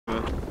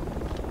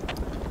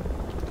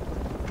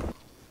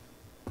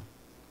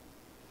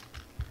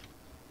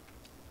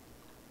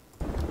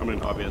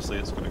mean, obviously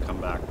it's going to come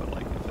back, but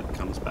like if it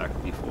comes back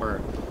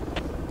before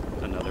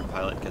another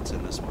pilot gets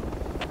in this one.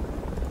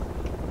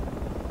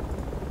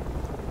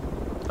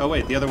 Oh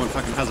wait, the other one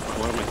fucking has a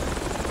what am I?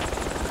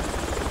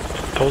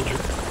 Told you. You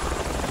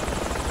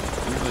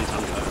didn't really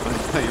tell me that. I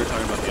thought you were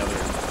talking about the other,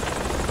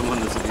 the one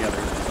that's in the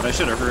other. But I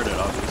should have heard it,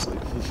 obviously.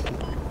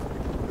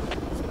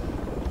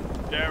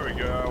 There we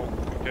go.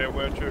 Okay,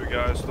 where to,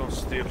 guys? Don't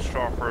steal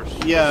choppers.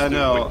 Yeah,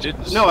 no.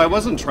 No, I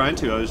wasn't trying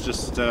to. I was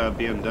just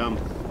being dumb.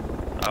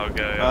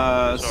 Okay.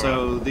 Yeah.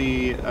 So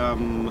the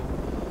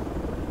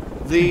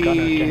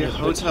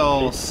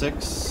Hotel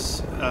 6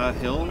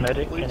 hill.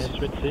 Medic, please? can you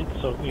switch seats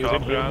so you can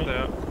Copy hear that, me?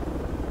 yeah.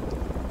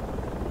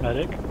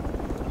 Medic,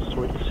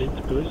 switch seats,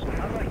 please.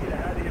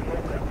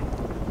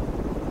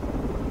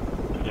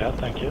 Yeah,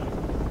 thank you.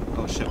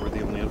 Oh shit, we're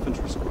the only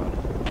infantry squad.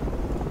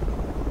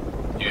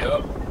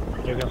 Yep.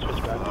 You can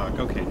switch back.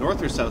 Okay,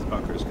 north or south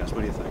bunkers, guys?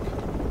 What do you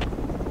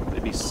think?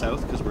 Maybe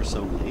south because we're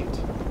so late.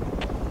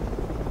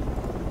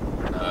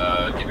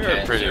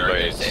 Depends. pretty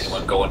late. Is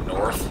anyone going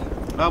north?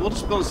 We'll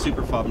just build a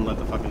super fob and let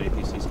the fucking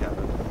APCs cap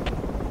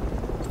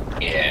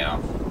it. Yeah.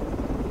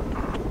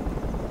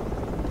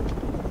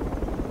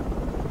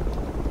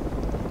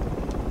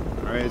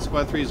 Alright,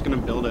 Squad 3 is gonna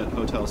build at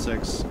Hotel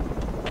 6.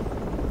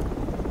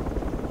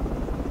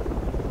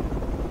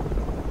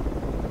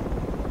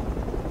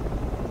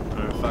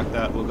 Alright, fuck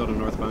that, we'll go to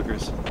north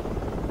bunkers.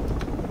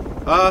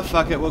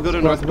 Fuck it, we'll go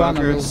to north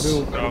bunkers.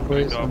 We'll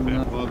go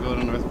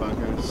to north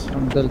bunkers.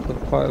 On Delta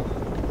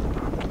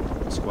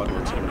 5. Squad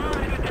 1's gonna build.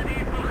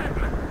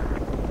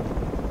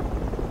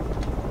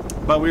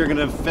 But we are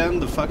gonna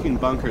fend the fucking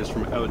bunkers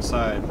from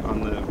outside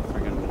on the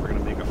friggin', we're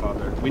gonna make a fob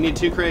there. We need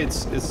 2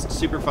 crates, it's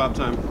super fob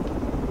time.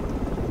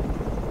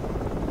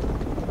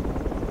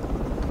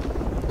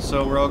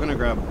 So we're all gonna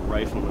grab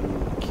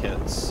rifleman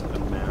kits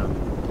and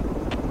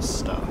man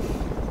stuff.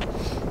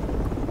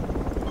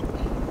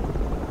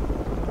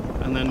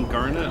 And then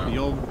Garnet,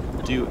 you'll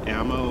do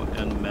ammo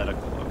and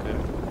medical, okay?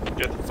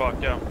 Get the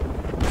fuck out.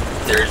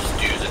 There's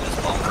dudes in this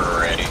bunker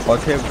already.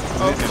 Okay.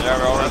 Okay, Yeah,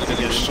 we're already gonna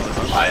get into the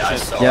bunker. I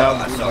saw,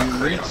 I saw a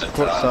crate on the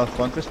support top. south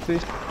bunkers,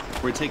 please.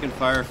 We're taking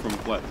fire from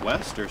what,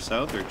 west or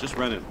south, or just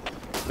running?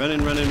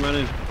 Running.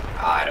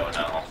 I don't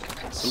know.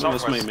 Some of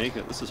us might make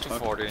it. This is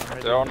fucked.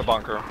 240. They're on the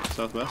bunker.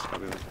 Southwest,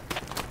 probably.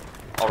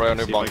 Already on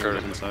See the if I can bunker.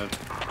 get inside.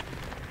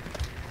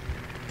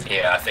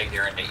 Yeah, I think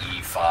they're in the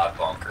E5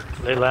 bunker.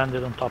 They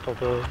landed on top of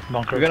the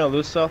bunker. We're gonna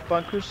lose south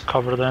bunkers.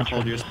 Cover the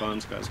Hold your entrance.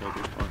 spawns, guys. Hold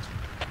your spawns.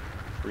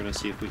 We're gonna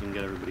see if we can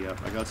get everybody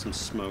up. I got some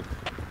smoke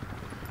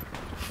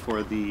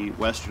for the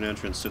western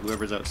entrance, so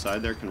whoever's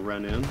outside there can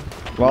run in.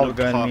 Well, I'm we're gonna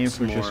going pop in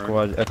some for your more-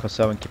 squad. Echo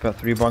 7, keep at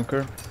 3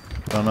 bunker.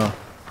 Don't know.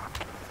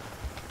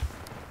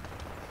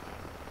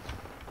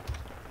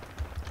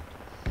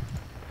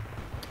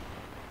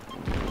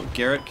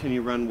 Garrett, can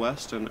you run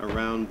west and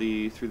around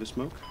through the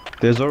smoke?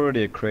 There's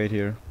already a crate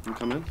here. And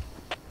come in.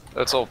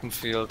 That's open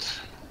field.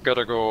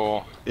 Gotta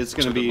go. It's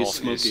gonna To the be northeast.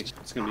 smoky.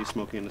 It's gonna be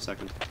smoky in a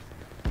second.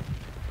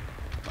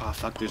 Oh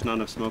fuck, there's not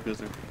enough smoke, is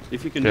there?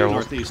 If you can Yeah, do we'll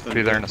northeast, then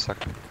be there in good. a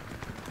second.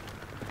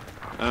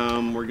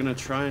 We're gonna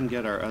try and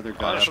get our other guy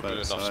There up should be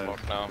enough outside. smoke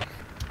now.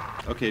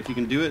 Okay, if you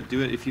can do it,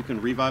 do it. If you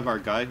can revive our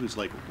guy who's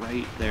like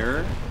right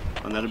there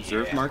on that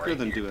observe Yeah, marker, right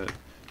then here. do it.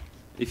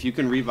 If you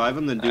can revive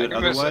him, then do it. Give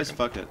me a Otherwise, second.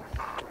 fuck it.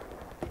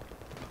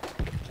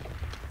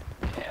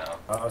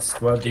 Yeah.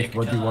 Squad, Take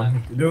what do you time. want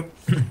me to do?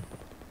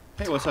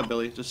 Hey, what's up,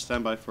 Billy? Just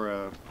stand by for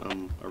a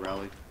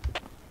rally.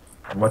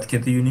 What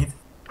kit do you need?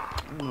 I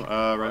don't know, Right,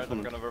 I'm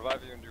rifleman. gonna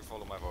revive you and you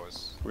follow my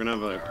voice. We're gonna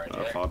have Alright,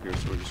 a yeah. fob here,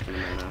 so we're just gonna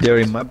man assets. They're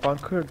in my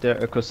bunker.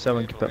 They're Echo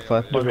 7, keep at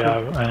 5 Do we bunker.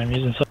 have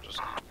enemies inside? Just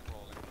keep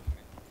rolling.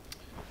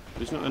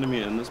 There's no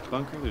enemy in this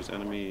bunker. There's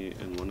enemy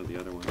in one of the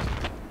other ones.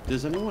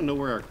 Does anyone know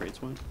where our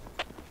crates went?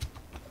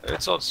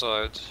 It's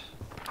outside.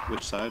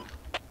 Which side?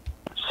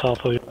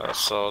 South of you.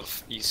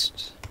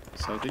 Southeast.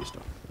 Southeast.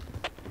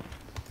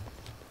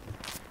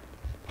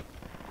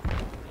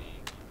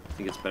 I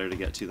think it's better to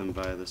get to them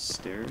via the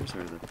stairs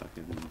or the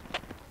fucking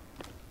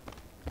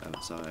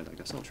outside. I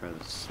guess I'll try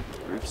this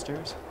roof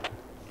stairs.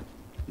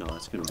 No,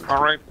 that's gonna work.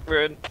 Alright,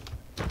 good.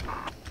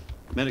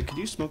 Medic, could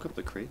you smoke up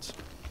the crates?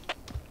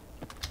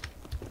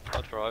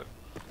 That's right.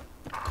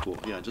 Cool.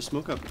 Yeah, just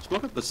smoke up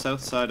the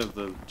south side of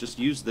the. Just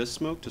use this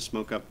smoke to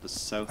smoke up the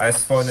south I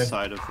spawned it.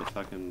 side of the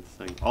fucking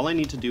thing. All I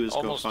need to do is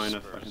Almost go find a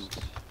dispersed.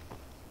 fucking.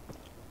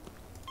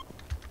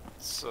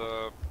 It's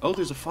Oh,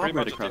 there's a fob pretty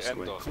right much at across the the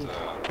end way. of Cool.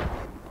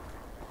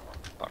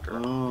 the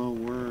bunker. Oh,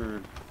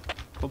 word.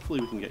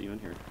 Hopefully we can get you in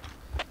here,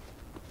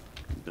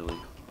 Billy.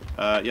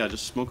 Yeah,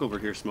 just smoke over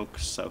here, smoke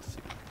south,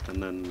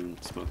 and then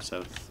smoke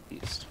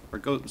southeast. Or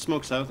go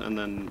smoke south and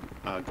then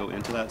go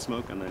into that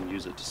smoke and then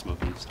use it to smoke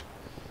east.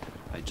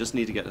 I just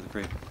need to get to the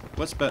crate.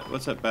 What's that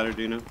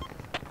Batterdino?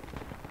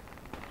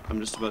 I'm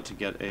just about to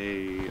get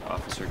a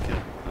officer kit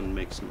and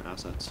make some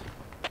assets.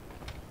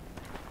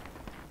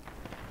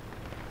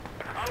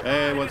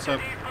 Hey, what's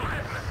up?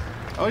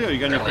 Oh, yo, you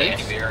got any Apparently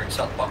crates? enemy are in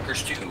some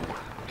bunkers too.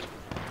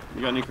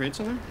 You got any crates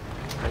in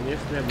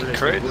there?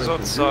 Crate is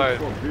outside.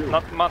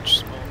 Not much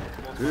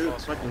smoke.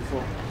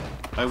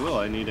 I will.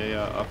 I need a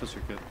officer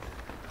kit.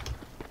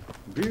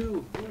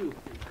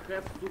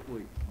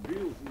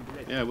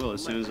 Yeah, I will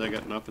as soon as I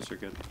get an officer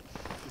kit.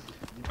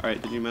 All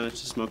right. Did you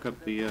manage to smoke up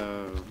the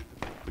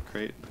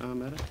crate,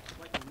 medic?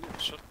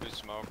 Should be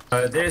smoked.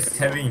 There is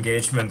heavy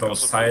engagement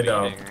Also outside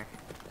bleeding.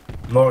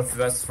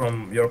 northwest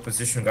from your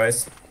position,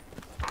 guys.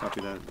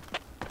 Copy that.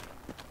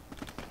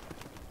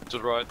 To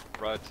the right,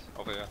 right,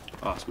 over here.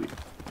 Oh, sweet.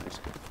 Nice.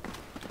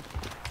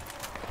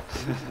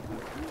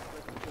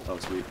 Oh,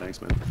 sweet.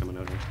 Thanks, man, for coming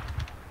out here.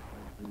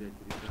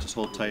 Just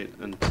hold tight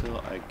until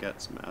I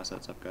get some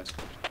assets up, guys.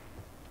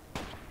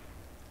 There's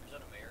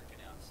an American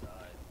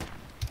outside.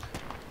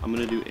 I'm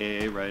gonna do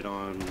AA right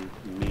on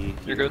me.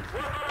 You're good?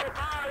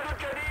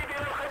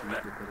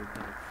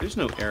 There's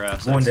no air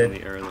assets Wounded. in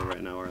the air though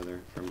right now, are there,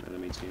 from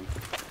enemy team?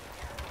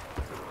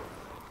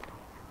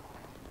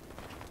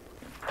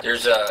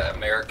 There's a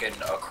American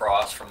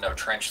across from the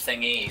trench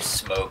thingy. He's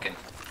smoking.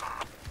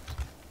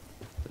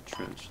 The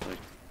trench, like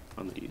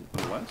on the east,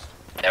 on the west.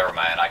 Never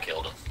mind, I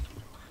killed him.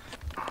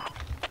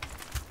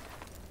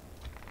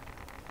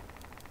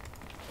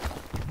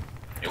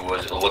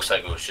 It looks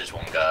like it was just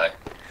one guy.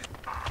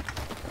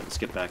 Let's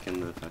get back in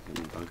the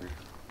fucking bunker.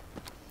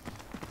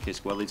 Okay,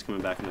 squad lead's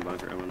coming back in the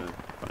bunker. I wanna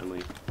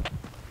finally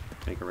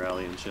make a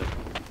rally and shit.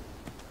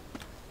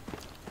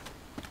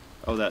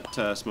 Oh,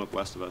 that smoke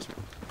west of us.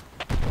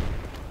 Right?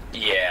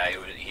 Yeah,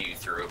 he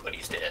threw it, but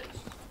he's dead.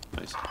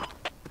 Nice.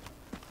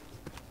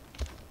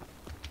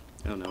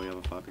 Oh, now we have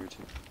a fob here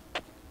too.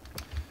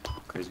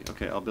 Crazy.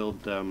 Okay, I'll build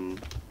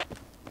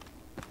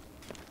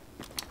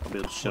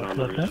shit on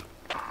the roof.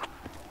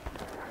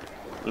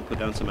 I'm gonna put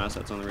down some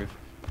assets on the roof.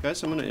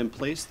 Guys, I'm gonna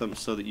emplace them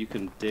so that you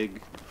can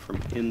dig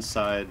from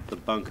inside the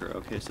bunker.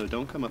 Okay, so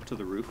don't come up to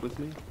the roof with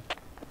me.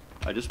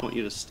 I just want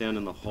you to stand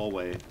in the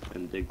hallway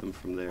and dig them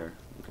from there.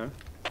 Okay?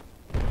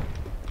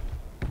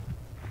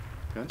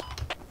 Guys?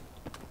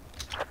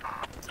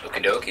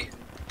 Okie dokie.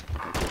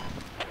 Okay, cool.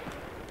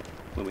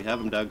 When we have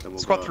them dug, then we'll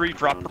Squad go 3, up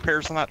drop around-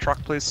 repairs on that truck,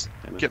 please.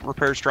 Damn it. Get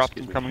repairs dropped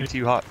Excuse and me. coming to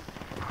you hot.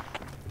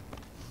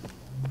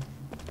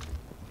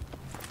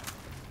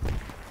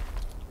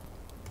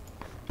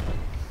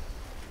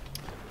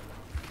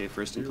 Okay,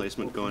 first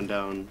emplacement going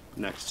down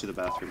next to the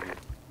bathroom here.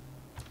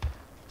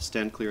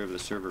 Stand clear of the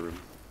server room.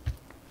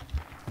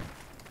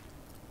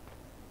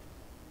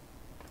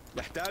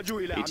 يحتاج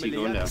إلى AT going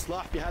عمليات down.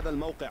 إصلاح في هذا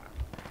الموقع.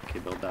 Okay,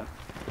 build that.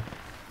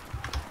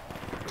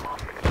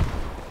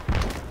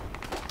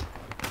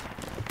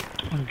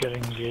 I'm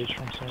getting engaged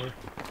from somewhere.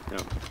 Yeah.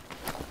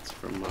 It's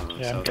from Yeah, I'm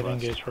getting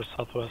southwest. engaged for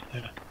southwest.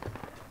 Yeah.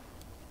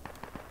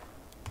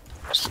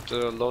 Is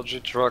the logi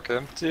truck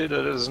empty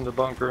that is in the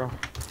bunker?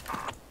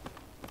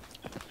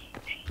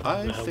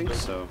 I The hell think bit.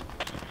 so.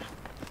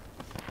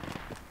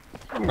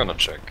 I'm gonna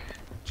check.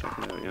 Check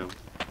it out, yeah.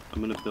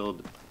 I'm gonna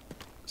build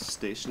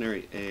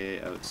stationary AA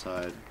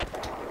outside.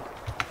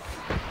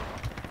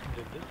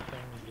 Dude, this thing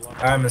is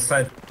locked. I'm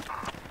inside.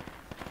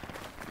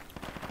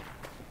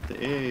 The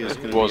AA is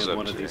It gonna was be in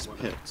one of empty. these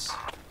pits,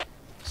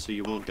 so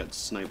you won't get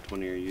sniped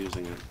when you're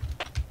using it.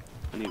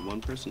 I need one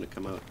person to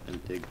come out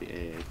and dig the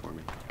AA for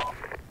me.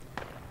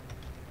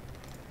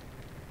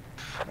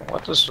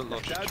 What is the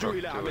logi يحتاج truck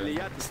إلى doing?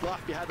 عمليات إصلاح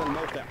في هذا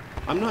الموقع.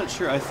 I'm not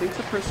sure. I think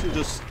the person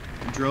just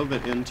drove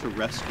it in to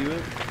rescue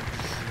it.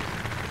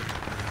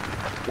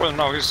 Well,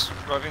 now he's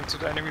driving to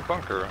the enemy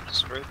bunker,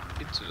 straight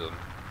into them.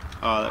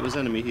 Oh, that was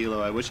enemy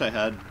helo. I wish I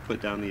had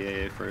put down the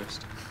AA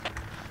first.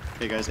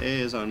 Okay, guys, AA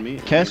is on me.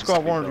 and Can needs to Squad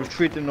be 1 built.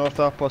 retreat to North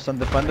Outpost and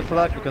defend the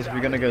flag because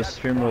we're gonna get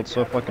streamrolled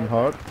so fucking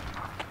hard.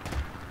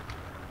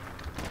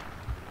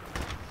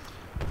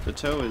 The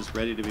tow is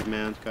ready to be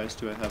manned. Guys,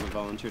 do I have a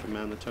volunteer to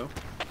man the tow?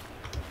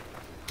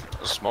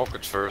 I'll smoke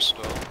it first,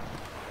 though.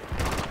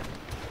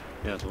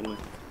 Yeah, totally.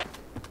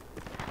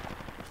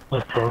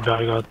 That poor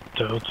guy got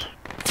towed.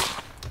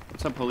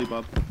 What's up, Holy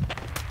Bob?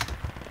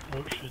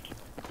 Oh shit.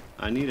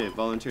 I need a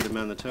volunteer to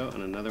man the tow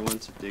and another one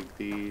to dig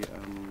the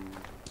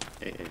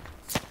AA.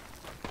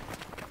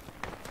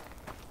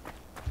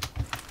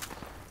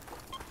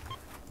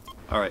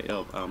 Alright,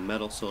 yo,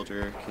 Metal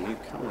Soldier, can you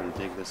come and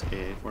dig this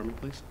AA for me,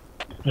 please?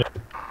 Yeah.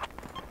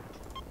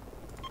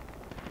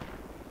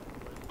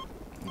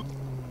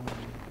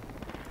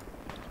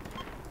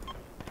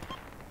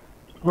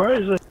 Where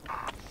is it?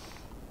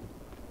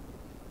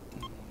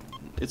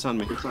 It's on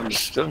me. It's on me.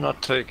 Still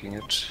not taking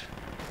it.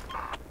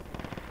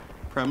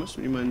 Primus,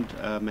 would you mind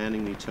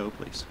manning the tow,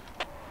 please?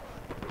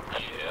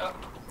 Yeah.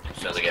 As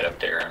soon as I get up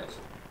there.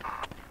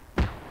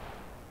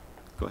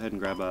 Go ahead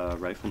and grab a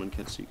rifleman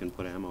kit so you can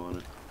put ammo on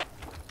it.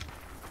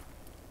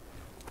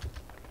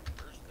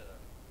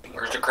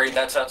 Where's the crate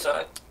that's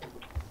outside?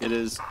 It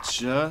is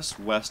just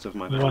west of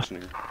my Yeah.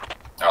 position here.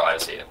 Oh, I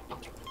see it.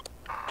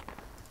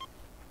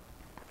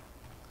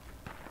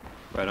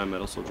 Right on,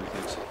 Metal Soldier,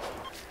 thanks.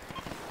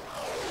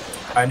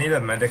 I need a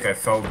medic. I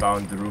fell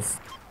down the roof.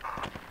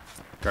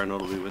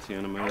 Garnold will be with you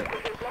in a minute.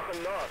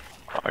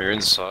 Are you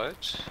inside?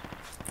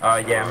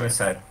 Yeah, I'm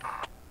inside.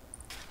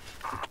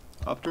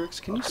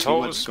 Optrix, can you see Tow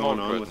what's is going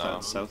smoked on right with now.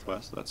 that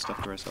southwest, that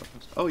stuff to our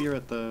southwest? Oh, you're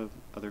at the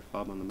other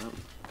fob on the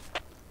mountain.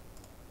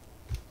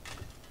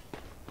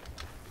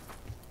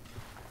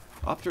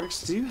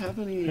 Optrix, do you have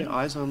any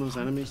eyes on those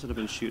enemies that have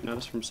been shooting at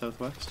us from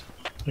southwest?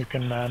 You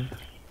can man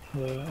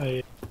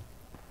the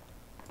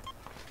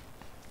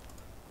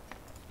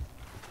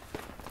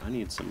I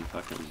need some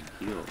fucking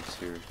heals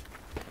here.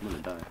 I'm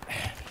gonna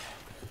die.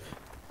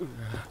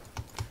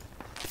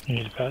 You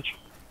need a patch?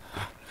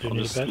 Do you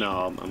need a patch?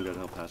 No, I'm good.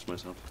 I'll patch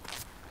myself.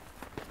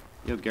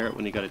 Yo, Garrett,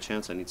 when you got a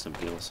chance, I need some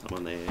heals. I'm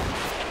on the AA.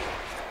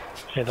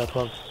 Yeah, that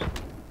was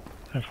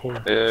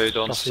M4. Hey, Coffee.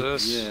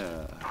 downstairs.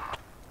 Yeah.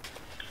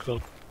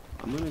 Cool.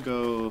 I'm gonna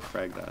go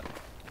frag that.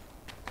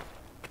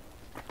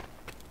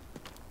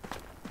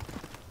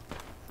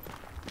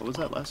 What was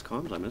that last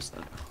comms? I missed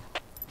that.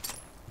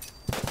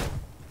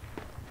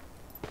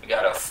 We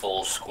got a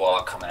full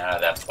squad coming out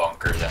of that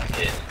bunker that I'm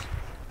hitting.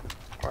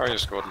 Where are you,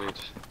 squad lead?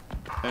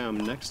 Hey, I'm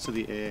next to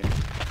the AA.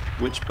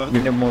 Which We bunker?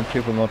 need more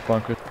people, not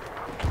bunkers.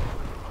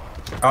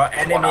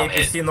 Enemy One on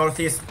APC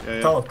northeast. Yeah,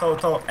 yeah.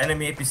 Toe.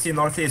 Enemy APC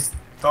northeast.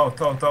 Toe.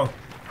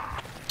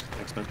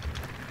 Thanks, man.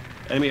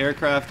 Enemy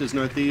aircraft is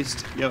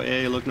northeast. Yo,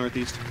 AA, look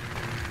northeast.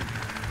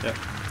 Yep.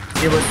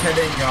 He was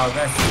heading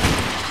west.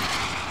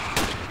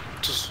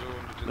 Too soon. you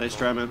didn't Nice know.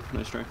 try, man.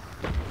 Nice try.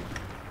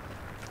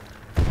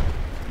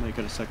 Might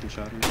get a second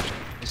shot in.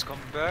 He's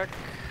coming back.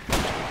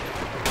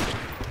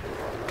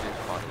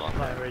 Fine,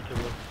 I'm ready to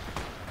look.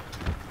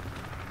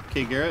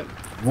 Okay, Garrett,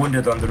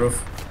 Wounded on the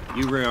roof.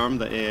 you rearm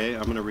the AA.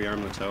 I'm gonna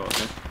rearm the tow,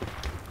 okay?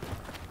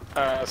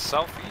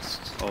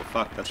 Southeast. Oh,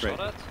 fuck, that's Saw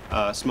right.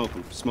 that? Smoke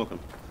him. Smoke him.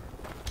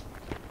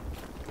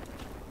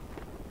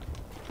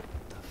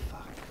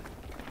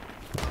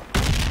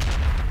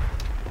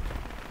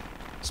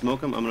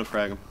 Smoke him, I'm gonna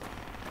frag him.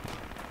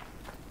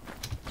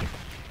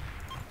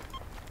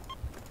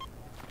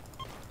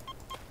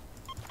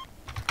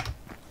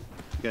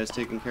 You guys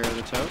taking care of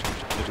the tow?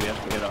 Did we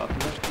have to get off of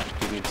it?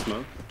 Do you need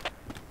smoke?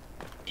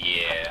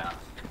 Yeah,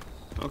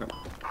 Okay.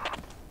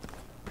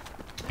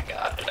 I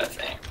got it, I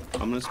think.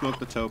 I'm gonna smoke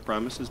the tow.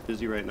 Primus is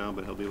busy right now,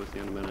 but he'll be with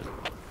you in a minute.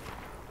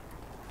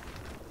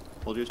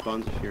 Hold your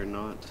spawns if you're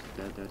not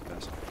dead,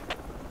 guys.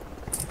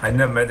 I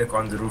need a medic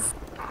on the roof.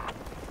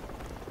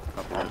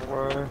 Copy On that. the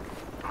way.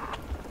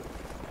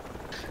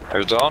 Are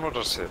you down or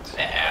just hit?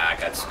 Nah, I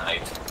got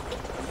sniped.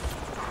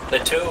 The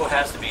two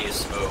has to be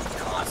smoked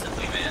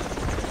constantly, man.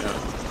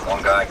 Yeah.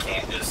 One guy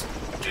can't just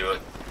do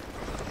it.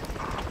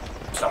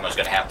 Someone's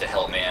gonna have to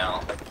help me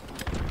out.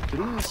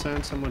 Didn't I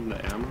assign someone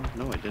to ammo?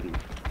 No, I didn't.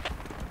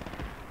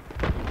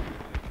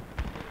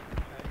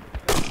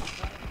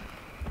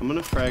 I'm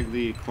gonna frag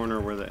the corner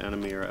where the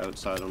enemy are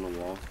outside on the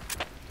wall.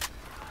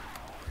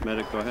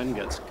 Medic, go ahead and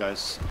get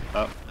guys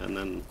up, and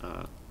then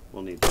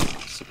we'll need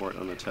support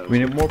on the toes. We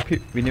need more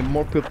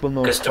people,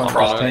 not Because the bunkers.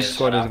 problem Tank is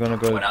squad is gonna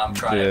go when I'm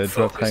trying to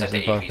drop focus tanks at in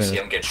the 5 APC,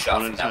 minutes. I'm getting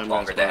shot One from at a time, that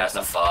bunker guys, that one has at the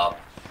a fob.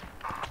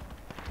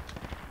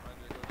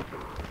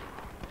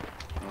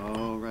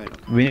 Oh,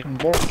 right. We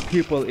need more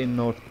people in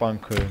north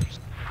bunkers.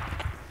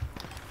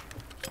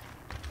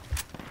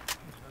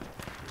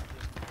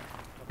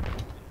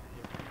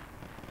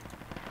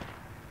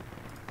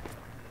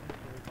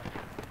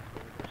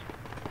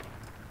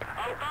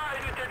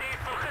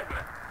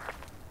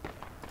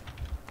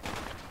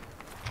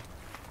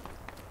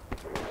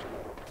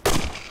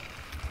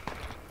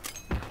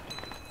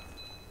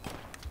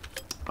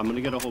 I'm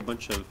gonna get a whole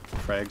bunch of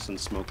frags and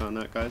smoke on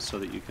that, guys, so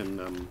that you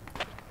can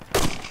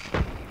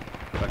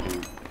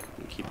fucking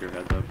keep your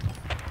heads up.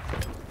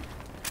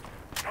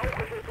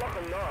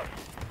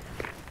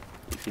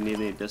 If you need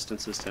any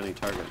distances to any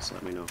targets,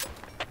 let me know.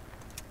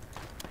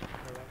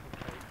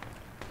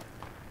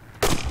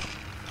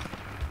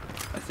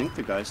 I think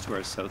the guys to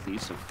our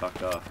southeast have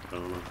fucked off. I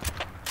don't know.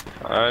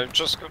 I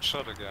just got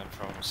shot again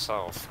from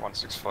south,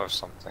 165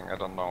 something, I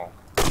don't know.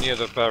 Near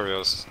the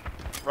barriers,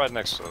 right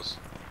next to us.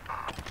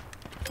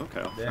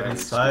 Okay. I'll They're frag and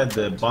inside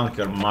smoke. the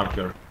bunker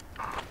marker.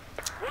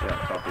 Yeah,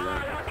 copy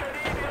that.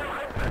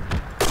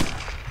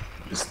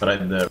 Just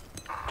right there.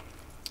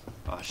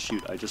 Oh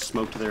shoot, I just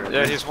smoked there.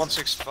 Yeah, he's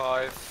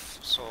 165,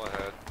 so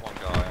ahead, one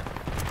guy.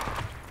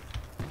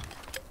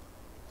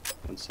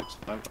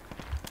 165.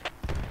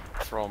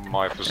 From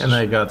my position. And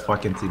I got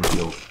fucking team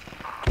killed.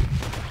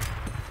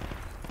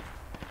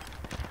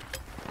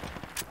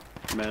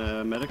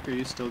 Medic, are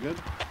you still good?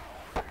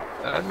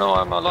 No,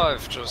 I'm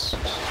alive, just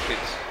hit.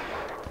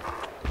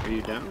 Are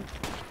you down?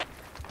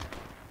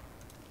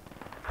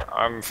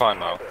 I'm fine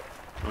now.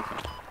 Okay.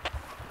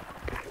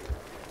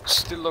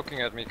 Still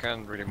looking at me,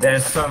 can't really move.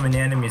 There's so many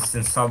enemies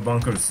in sub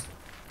bunkers.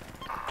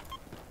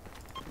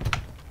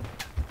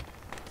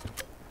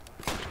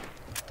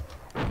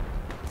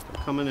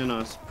 Coming in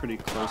us pretty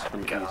close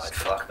from God, east.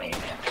 fuck me,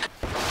 man.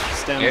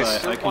 Stand Yeah, by,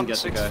 still I can get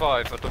the guy.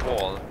 165 at the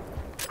wall.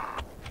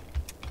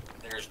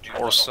 There's dudes Or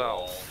on the south.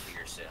 wall for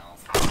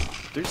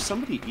yourself. There's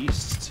somebody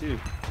east too.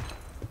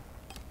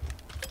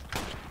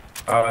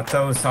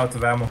 Toe is out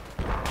of ammo.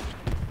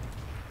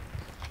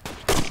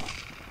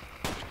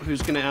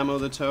 Who's gonna ammo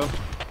the tow?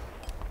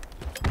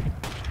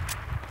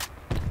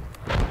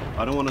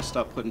 I don't want to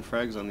stop putting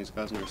frags on these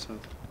guys in our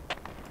south.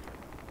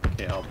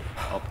 Okay,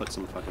 I'll put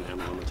some fucking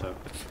ammo on the tow.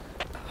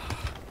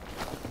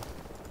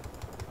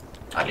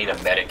 I need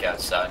a medic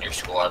outside in your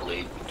squad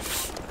lead.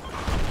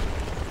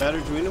 Batter,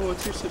 do we know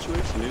what's your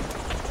situation, dude?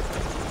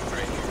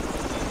 Right here.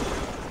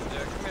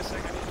 Yeah, give me a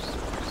second.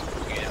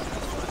 Yeah,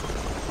 that's fine.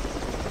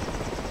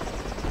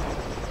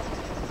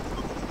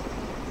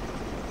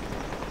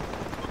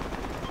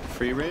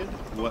 Free raid?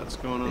 What's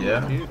going on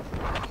Yeah. with you?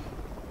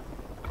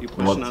 You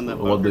pushing What, on that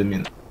what do you bunker?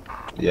 mean?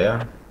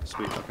 Yeah.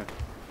 Sweet, okay.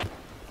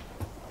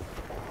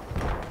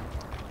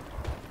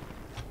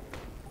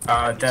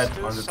 Dead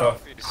Still on the top.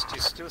 southeast.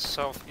 He's still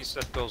southeast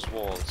at those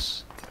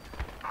walls.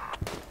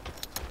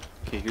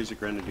 Okay, here's a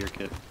grenadier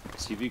kit.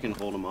 See if you can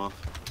hold him off.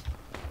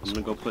 I'm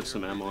gonna go put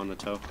some ammo on the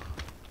toe.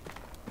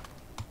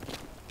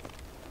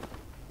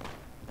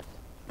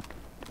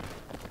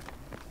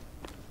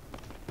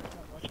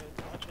 Watch it,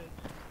 watch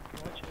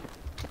it, watch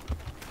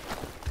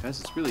it.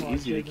 Guys, it's really Watch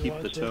easy to it, keep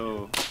the watch it.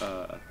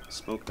 toe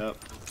smoked up.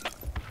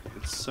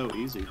 It's so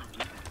easy.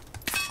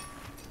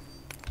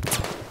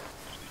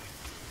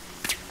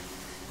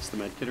 Is the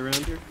med kit around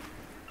here?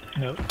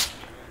 No.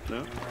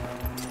 No?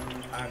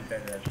 I'm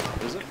dead.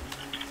 Is it?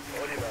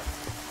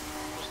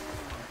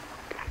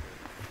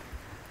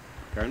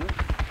 Garnet?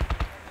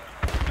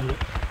 No.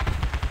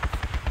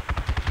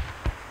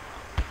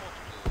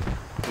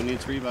 Who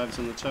needs revives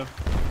in the toe?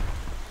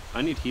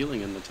 I need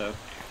healing in the toe.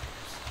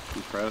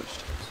 I'm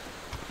crouched.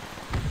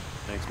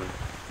 Thanks, man.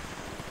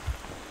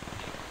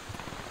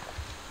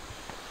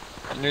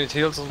 You need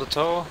heals on the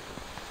toe?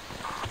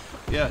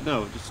 Yeah,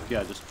 no, just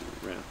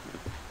ran. Yeah.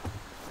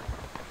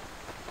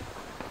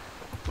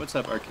 What's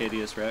up,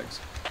 Arcadius Rex?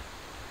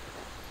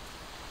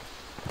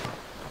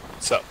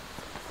 What's up?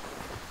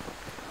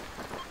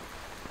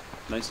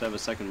 Nice to have a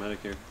second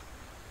medic here.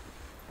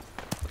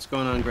 What's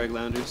going on, Greg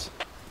Lounders?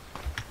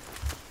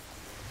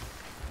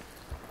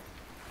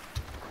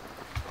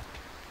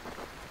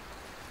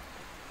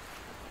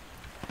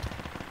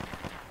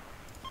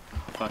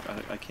 Fuck,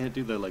 I can't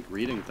do the like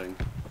reading thing.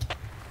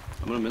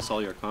 I'm gonna miss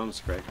all your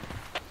comms, Greg.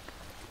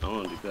 I don't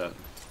wanna do that.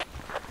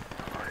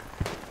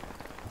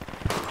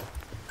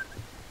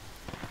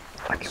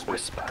 I can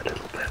whisper a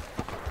little bit.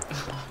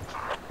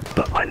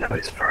 But I know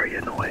it's very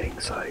annoying,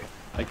 so...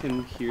 I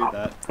can hear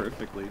that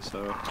perfectly,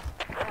 so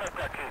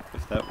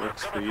if that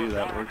works for you,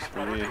 that works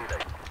for me.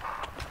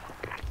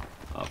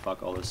 Oh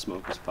fuck, all this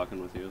smoke is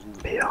fucking with you, isn't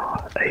it?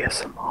 The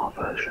ASMR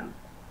version.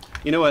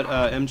 You know what,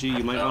 MG,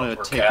 you might No, want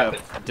we're to take up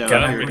capping. down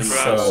Can I here be in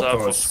so- Ground south of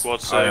towards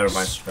squad Iron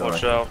 6. Man,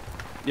 Watch out.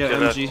 Yeah, Get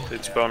MG, that,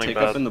 it's burning take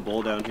bad. up in the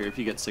bowl down here if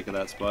you get sick of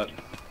that spot.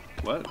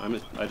 What?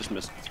 I just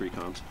missed 3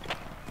 comms.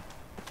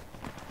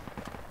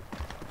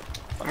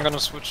 I'm gonna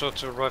switch out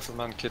to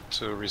rifleman kit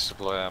to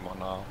resupply ammo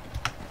now.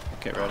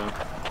 Okay, right on.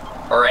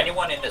 Or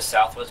anyone in the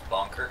southwest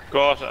bunker?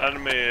 Got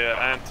enemy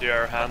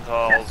anti-air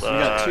handheld We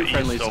got 2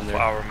 friendlies east in of there.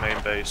 our main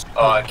base.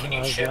 Can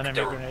you There's check enemy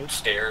the grenades.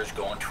 stairs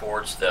going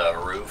towards the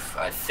roof?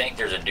 I think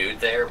there's a dude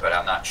there, but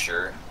I'm not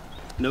sure.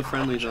 No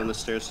friendlies on the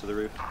stairs to the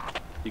roof.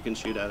 You can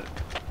shoot at it.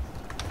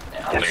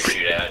 Yeah, I'm gonna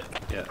shoot at it.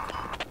 Yeah.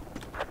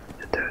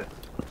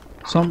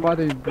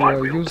 Somebody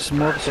use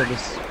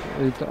mortars.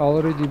 It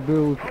already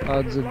built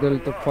at the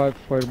Delta 5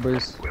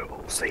 firebase. We're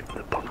all safe in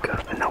the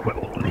bunker, and now we're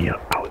all on the,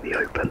 out in the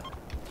open.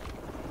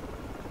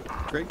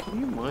 Greg, can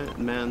you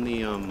man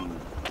the AA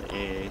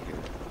here?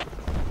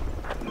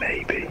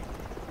 Maybe.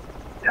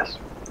 Yes.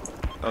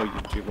 Oh,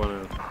 do you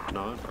want to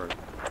not, or?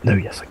 No,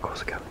 yes, of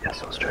course I can.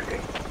 Yes, I was joking.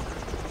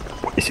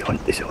 What, is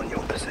it on your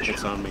position?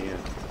 It's on me, yeah.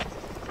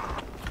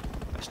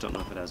 I just don't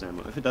know if it has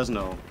ammo. If it doesn't,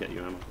 I'll get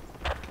you ammo.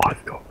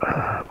 I've got,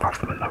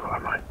 rifleman, I've got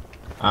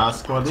ammo.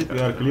 Squad lead, we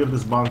are clear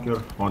this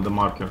bunker on the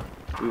marker.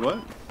 We what?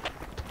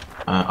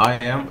 I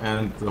am,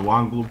 and the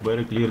one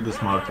blueberry clear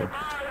this marker.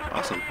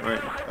 Awesome.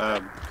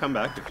 Alright, come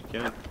back if you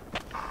can.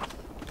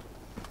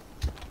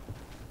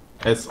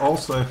 It's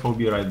also a FOB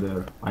right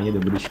there. I need a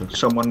breacher.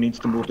 Someone needs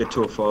to move the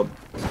to a fob.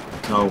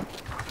 No.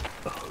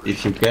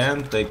 If you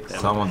can, take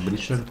someone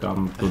breacher,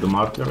 come to the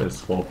marker, it's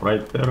fob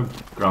right there,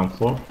 ground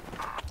floor.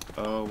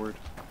 Oh, word.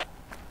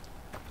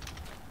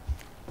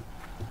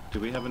 Do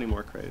we have any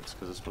more crates?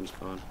 Because this one's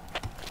gone.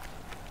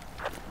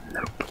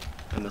 Nope.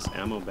 And this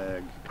ammo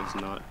bag is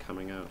not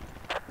coming out.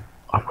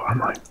 I've got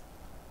ammo.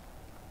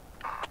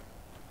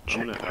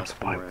 I'm gonna ask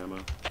for more ammo.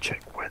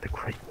 Check where the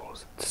crate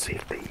was to see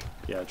if the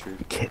Yeah, true.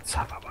 kits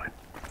have ammo.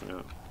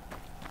 Yeah.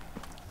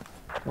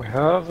 We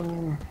have...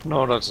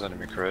 no, that's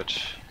enemy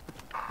crate.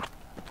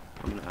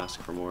 I'm gonna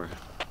ask for more.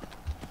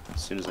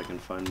 As soon as I can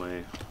find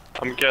my...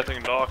 I'm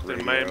getting knocked in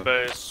main Radio.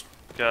 base.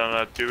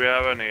 Do we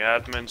have any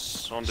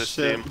admins on this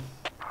Shit. team?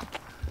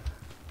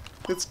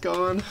 It's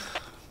gone.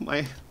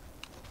 My...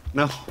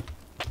 No.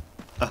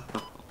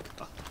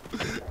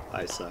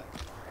 I suck.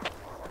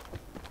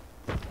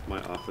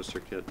 My officer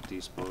kit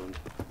despawned.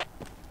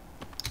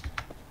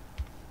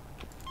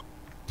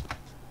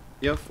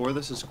 Yo, 4,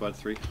 this is squad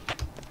 3.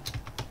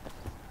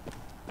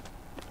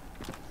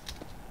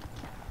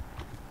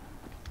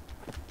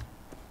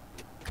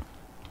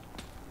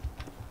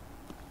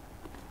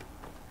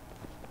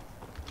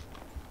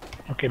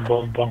 Okay,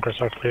 both bunkers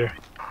are clear.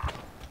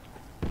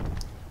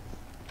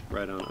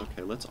 Right on.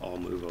 Okay, let's all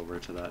move over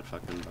to that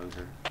fucking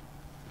bunker.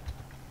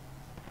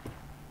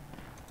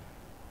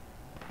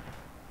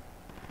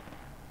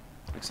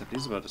 Except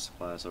he's about to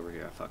supply us over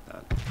here. Fuck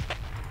that.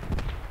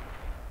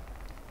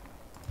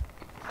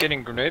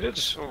 Getting grenaded,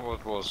 or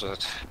what was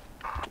it?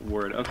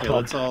 Word. Okay,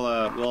 let's all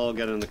we'll all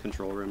get in the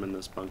control room in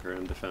this bunker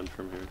and defend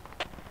from here.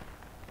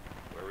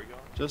 Where are we going?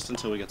 Just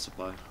until we get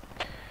supply.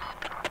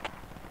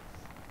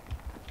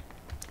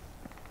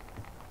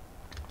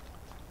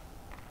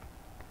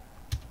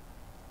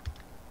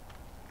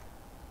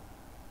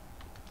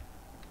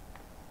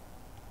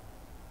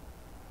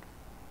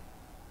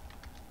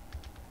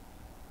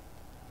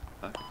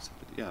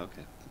 Yeah,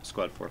 okay.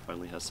 Squad 4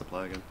 finally has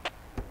supply again.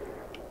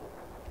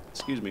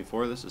 Excuse me,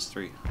 4, this is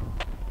 3.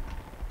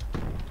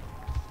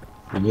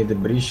 We need a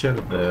breacher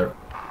there.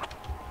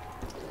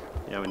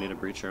 Yeah, we need a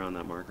breacher on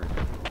that marker.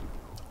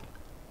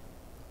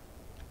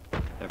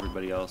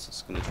 Everybody else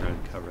is gonna try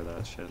and cover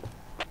that shit.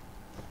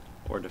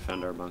 Or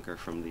defend our bunker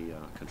from the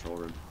control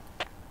room.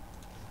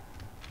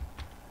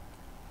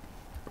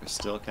 We're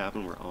still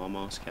capping, we're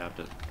almost capped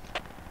it.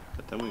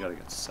 But then we gotta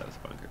get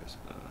south bunkers.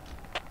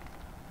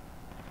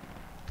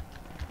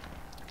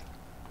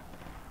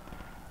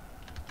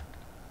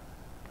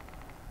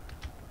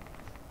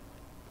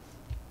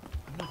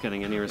 I'm not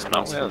getting any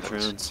response from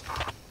trans.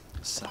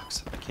 This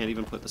sucks. I can't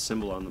even put the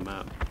symbol on the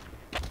map.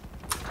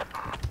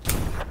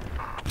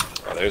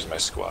 Oh, there's my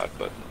squad,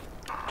 but...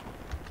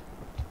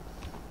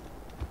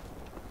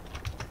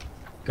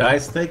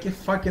 Guys, take a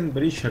fucking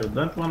breacher.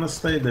 Don't wanna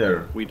stay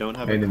there. We don't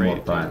have any a crate.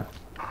 more time.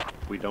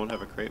 We don't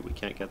have a crate. We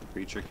can't get the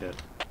breacher kit.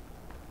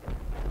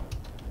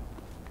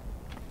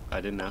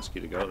 I didn't ask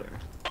you to go there.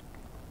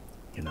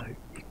 You know,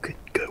 you could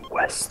go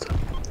west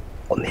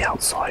on the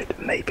outside.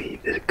 Maybe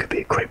there could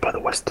be a crate by the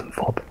western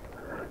fob.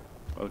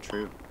 Oh,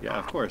 true. Yeah,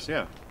 of course,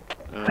 yeah.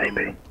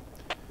 Maybe.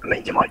 I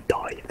mean, you might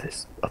die if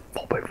there's a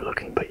fob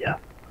overlooking, but yeah.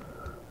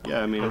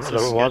 Yeah, I mean, it's a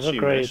There was a sketchy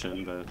crate.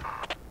 mission, but...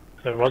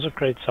 There was a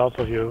crate south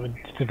of you.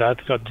 That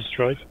got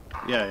destroyed.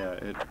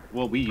 Yeah,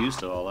 well, we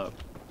used it all up.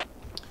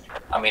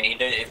 I mean,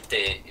 even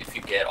if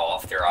you get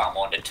off there, I'm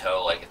on the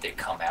toe. Like if they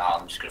come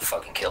out, I'm just gonna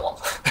fucking kill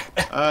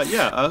them.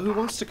 Who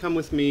wants to come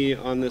with me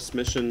on this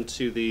mission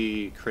to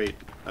the crate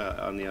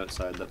on the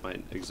outside that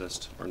might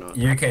exist or not?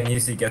 You can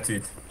easily get to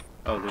it.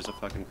 Oh, there's a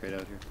fucking crate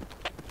out here.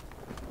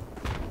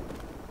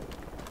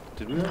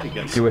 Did we already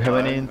get? Do we have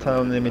any supply? intel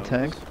on the enemy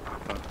tanks?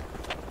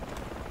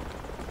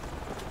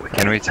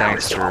 Enemy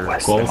tanks are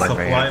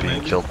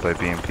being killed by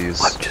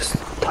BMPs. I've just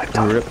typed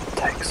out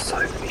text, so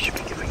he should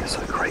be giving us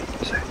a crate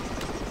soon.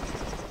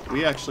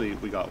 We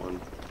got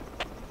one.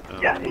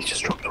 Yeah, he's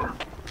just dropped one.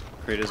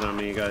 Crate is on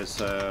me, guys.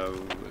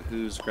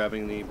 Who's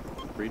grabbing the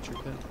breacher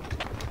kit?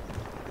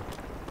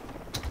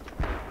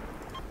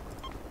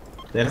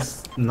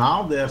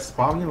 They're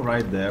spawning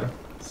right there,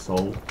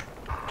 so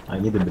I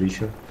need a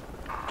breacher.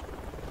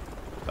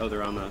 Oh,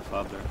 they're on the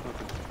fob there.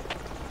 Okay.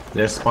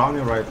 They're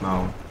spawning right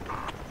now.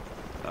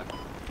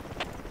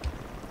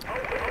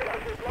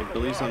 Okay,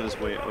 Billy's on his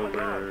way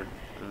over.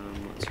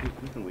 Let's see,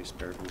 who can we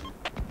spare from here?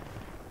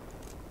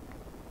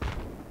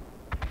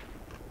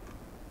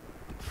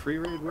 Free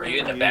raid, where are you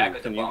in the back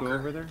of the bunker? Can you go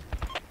over there?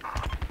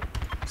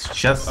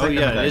 Just oh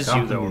yeah, guy, it is you though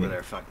continue. over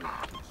there. Fuck me.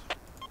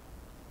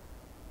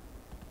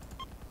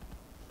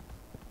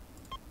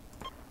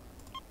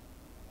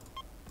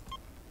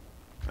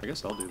 I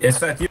guess I'll do that. Is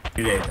that you,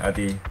 at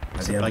the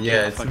end?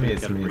 Yeah, it's me,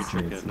 it's me, it's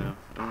me.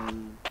 Now.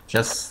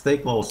 Just stay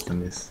close to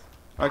this.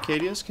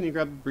 Arcadius, can you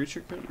grab the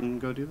breacher kit and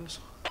go do this?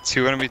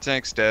 2 enemy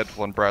tanks dead,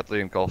 1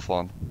 Bradley and Gulf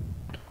 1.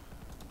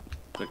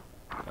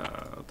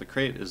 The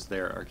crate is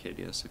there,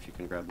 Arcadius, if you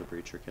can grab the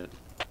breacher kit.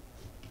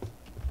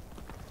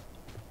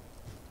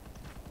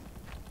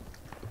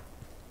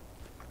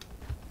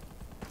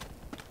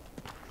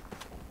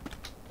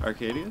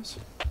 Arcadius?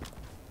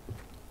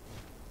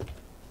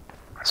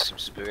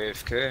 Seems to be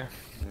AFK. Yeah,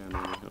 maybe,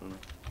 I don't know.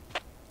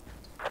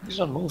 He's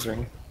not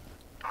moving.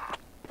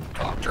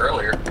 Talked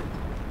earlier.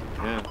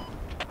 Yeah.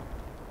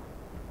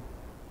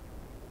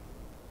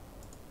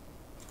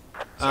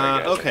 Sorry,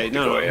 guys, I okay, need to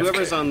no, go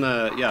whoever's AFK. on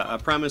the,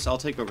 Primus, I'll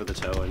take over the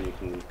tow and you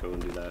can go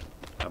and do that.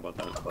 How about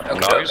that? Oh,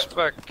 no, he's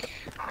back.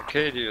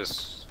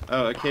 Arcadius.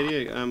 Oh,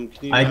 Acadia, can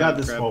you I got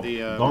this grab hope. the,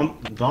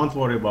 Don't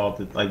worry about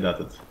it. I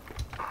got it.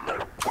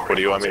 What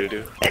do you want me to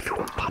do?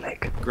 Everyone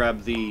panic.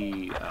 grab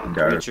the Got it.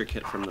 breacher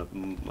kit from the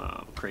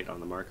crate on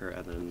the marker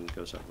and then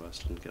go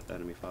southwest and get the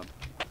enemy fob.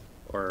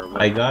 Or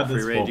what, I got free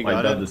this raid, hope. you I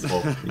got got it? this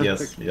hope.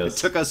 Yes, It yes.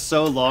 took us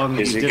so long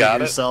and Is you he did got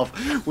it it?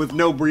 yourself with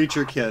no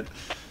breacher kit.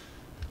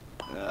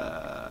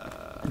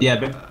 Yeah,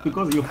 but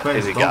because you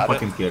fans he don't got it?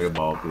 fucking care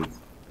about it.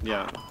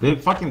 Yeah, The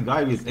fucking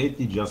guy with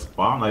 80 just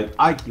spawned.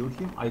 I killed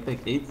him. I take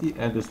 80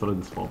 and destroy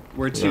the spawn.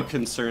 we're too Yeah.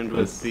 concerned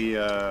with That's-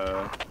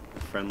 the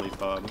friendly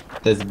fob.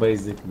 That's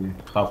basically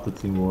half the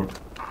teamwork.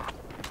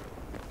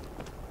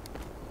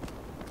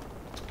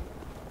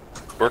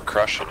 We're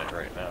crushing it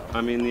right now.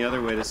 I mean, the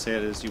other way to say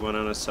it is you went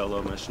on a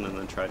solo mission and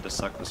then tried to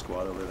suck the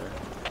squad over there.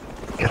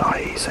 Can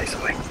I say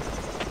something?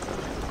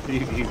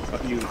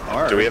 You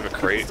are. Do we have a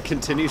crate?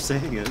 Continue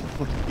saying it.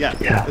 Yeah,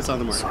 Yeah. it's on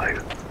the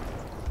mark.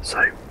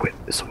 So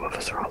some of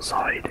us are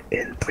outside.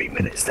 In 3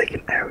 minutes, they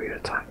can area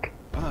attack.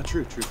 Ah,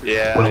 true.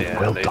 Yeah,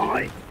 We'll they do.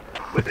 die.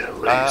 we're gonna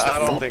lose. I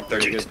don't think they're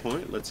Good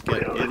point. Let's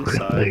get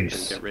inside and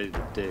get ready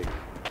to dig.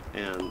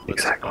 And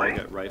let's all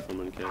get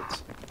rifleman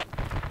kits.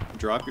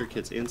 Drop your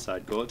kits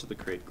inside, go out to the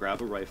crate,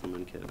 grab a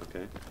rifleman kit,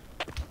 okay?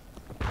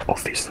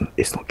 Obviously,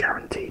 it's not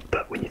guaranteed,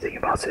 but when you think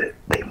about it,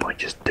 they might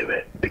just do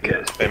it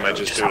because they might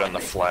just do it on the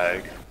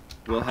flag.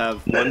 We'll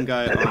have one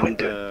guy on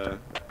the.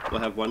 We'll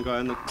have one guy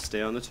on the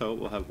stay on the tote.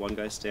 We'll have one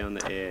guy stay on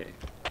the AA.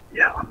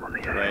 Yeah, I'm on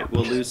the AA. Right.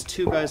 We'll lose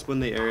 2 guys when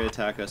they area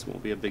attack us.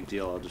 Won't be a big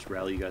deal. I'll just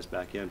rally you guys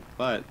back in.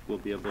 But we'll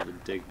be able to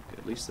dig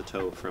at least the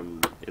toe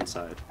from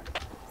inside.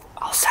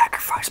 I'll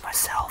sacrifice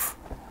myself.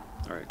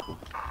 All right. Cool.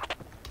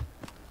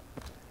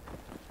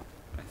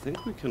 I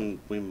think we can.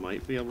 We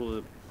might be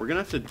able to. We're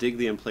gonna have to dig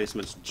the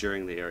emplacements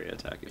during the area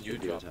attack if you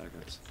do attack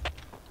us.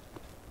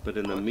 But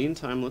in the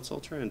meantime, let's all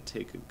try and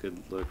take a good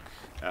look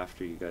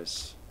after you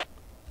guys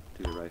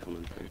do the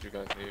rifleman thing. Did you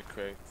guys need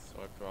crates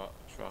or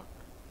truck?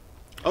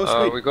 Oh,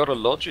 sweet. We got a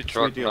Logi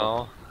truck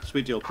now.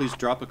 Sweet deal. Please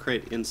drop a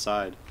crate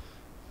inside.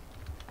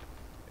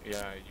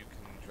 Yeah, you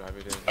can drive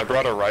it in. I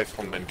brought a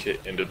rifleman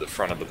kit into the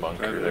front of the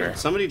bunker there.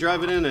 Somebody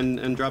drive it in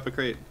and drop a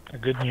crate. The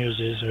good news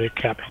is we're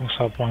capping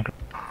South Bunker.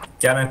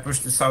 Can I push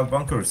the south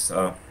bunkers?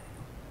 No.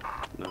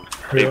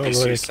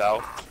 APC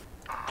south.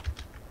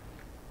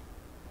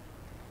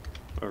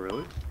 Oh,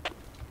 really?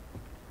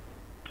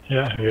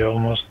 Yeah, we're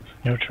almost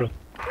neutral.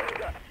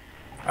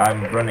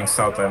 I'm running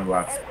south and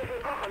left.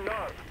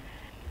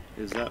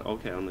 Is that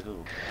okay on the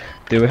hill?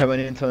 Do we have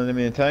any intel on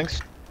enemy tanks?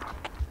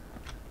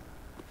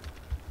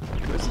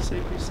 Where's this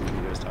APC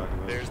you guys talking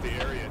about? There's the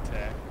area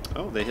attack.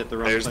 Oh, they hit the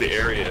wrong There's place. the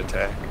area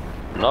attack.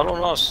 Not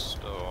on us,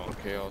 though.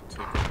 Okay, I'll take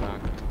it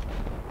back.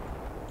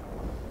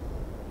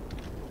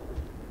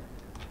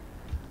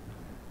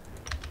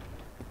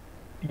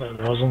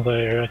 That wasn't the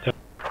area attack.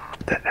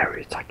 The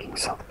area attacking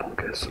South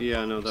Bunkers.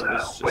 Yeah, no, that So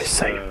was just. we're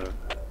safe.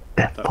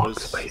 That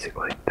box,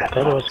 basically. That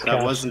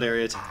That wasn't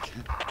area attack.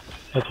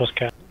 That was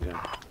cap. Yeah.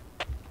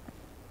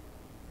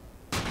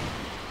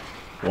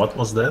 What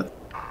was that?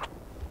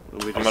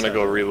 I'm gonna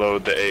go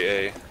reload the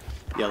AA.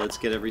 Yeah, let's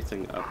get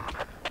everything up.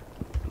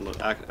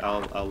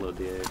 I'll load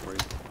the AA for you.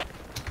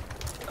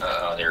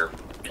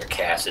 Their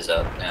cast is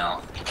up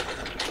now.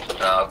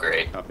 Oh,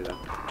 great. Copy that.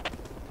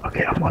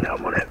 Okay, I'm on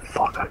it.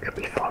 Fuck, I could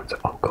be fucked.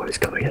 Oh god, it's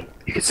coming in.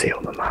 You can see it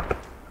on the map.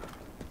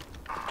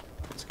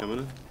 It's coming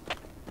in?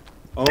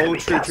 Oh, Enemy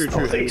true. cast Enemy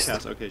northeast.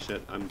 cast. Okay,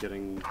 shit. I'm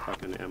getting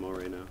fucking ammo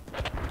right now.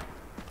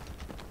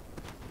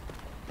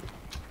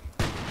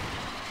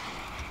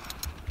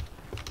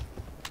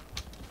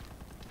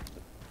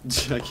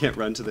 I can't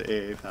run to the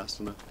AA fast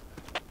enough.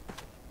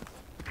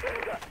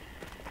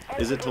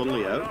 Is it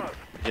totally out?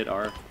 Hit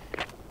R.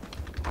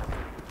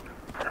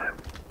 No,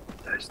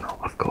 it's not.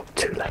 I've got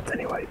 2 left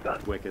anyway,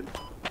 but Wicked.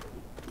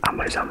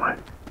 ammo's ammo.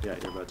 Yeah,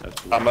 you're about to have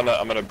to.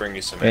 I'm gonna bring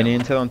you some. Any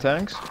intel on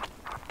tanks?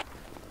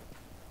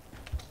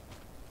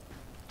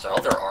 Is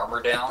all their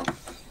armor down?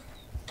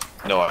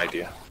 No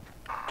idea.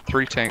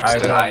 3 tanks I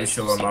dead. don't I have haven't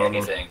visual seen armor.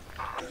 anything.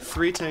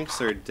 3 tanks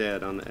are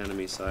dead on the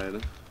enemy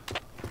side.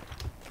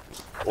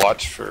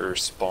 Watch for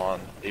spawn,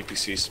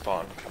 APC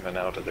spawn coming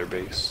out of their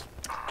base.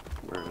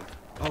 Where?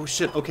 Oh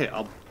shit. Okay,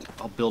 I'll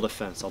build a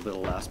fence. I'll build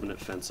a last-minute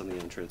fence on the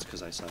entrance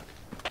because I suck.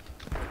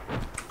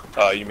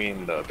 You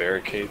mean the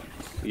barricade?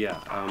 Yeah.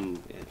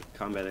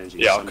 Combat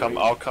engine. Yeah, somebody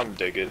I'll come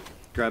dig it.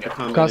 Grab the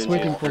combat Cast engine.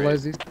 waiting for Great.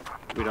 Leslie.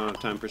 We don't have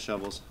time for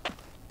shovels.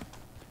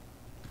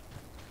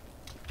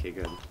 Okay,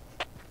 good.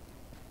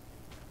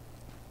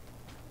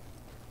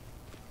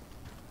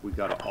 We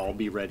gotta all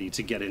be ready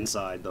to get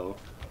inside, though.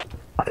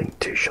 I think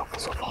 2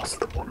 shovels are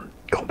faster than 1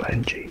 combat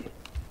NG.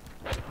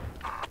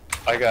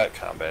 I got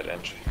combat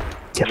engine.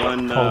 Yeah,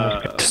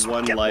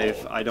 One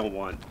life. I don't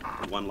want.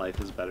 1 life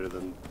is better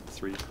than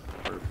 3,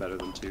 or better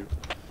than 2.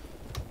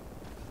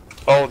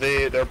 Oh,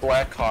 their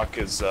Black Hawk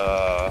is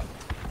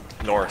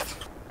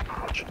north.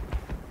 Watch.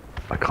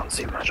 I can't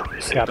see much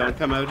obviously. Don't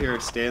come out here.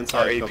 Stay Our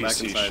inside. Go back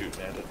APC inside.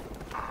 shooting at it.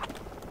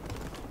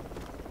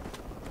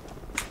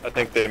 I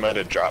think they might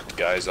have dropped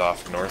guys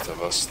off north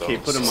of us though. Okay,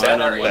 put a Is mine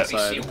that on our one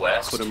APC side.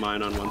 West? Put a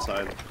mine on one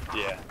side.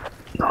 Yeah.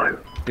 No.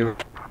 Do we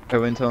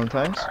have intel on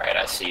tanks? Alright,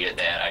 I see it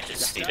then. I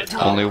just need to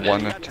talk Only with it.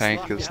 1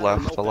 tank is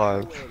left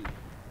alive.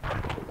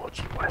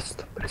 Watch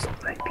west, but it's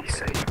not an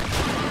APC.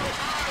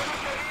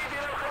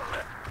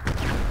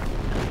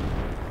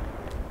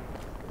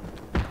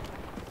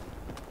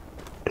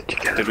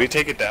 Did we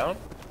take it down?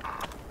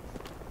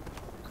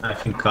 I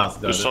think Cass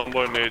got it.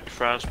 Someone need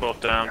transport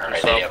down to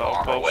Alright, South they have armor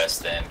Outpost.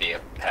 west then, be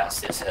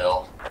past this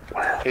hill.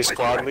 Hey,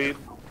 squad lead.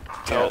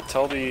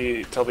 Tell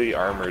the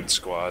armored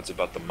squads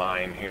about the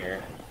mine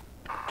here.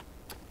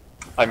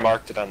 I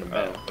marked it on the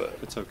map, but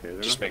It's okay.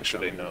 They're just not make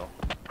sure gonna they know.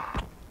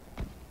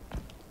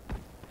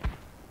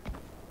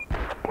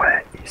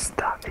 Where is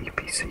that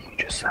APC you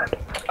just said?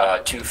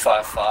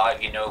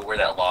 255, you know where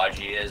that lodge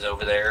is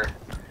over there?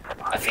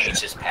 I think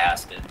it's just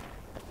past it.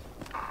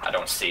 I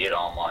don't see it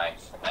on my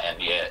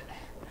end yet.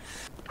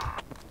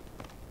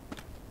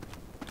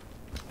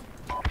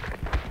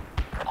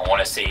 I want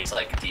to say it's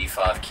like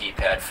D5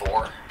 keypad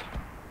 4.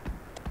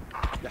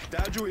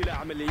 يحتاج إلى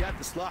عمليات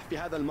إصلاح في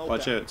هذا الموقع.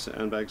 Watch out,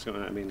 sandbags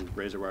going. I mean,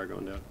 razor wire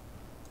going down.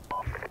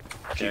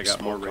 Okay, I Keep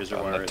got more smoke razor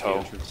up on wire the at the toe.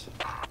 entrance.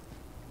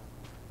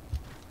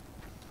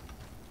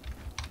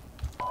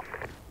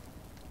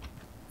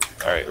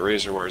 Alright,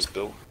 razor wire's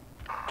built.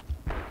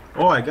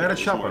 Oh, I got a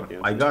chopper.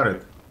 I got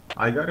it.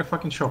 I got a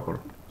fucking chopper.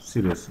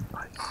 Seriously.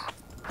 Nice.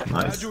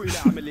 يحتاج إلى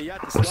عمليات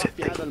إصلاح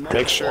في هذا الموقع.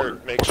 Make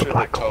sure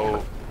the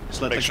toe.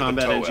 Just let make the sure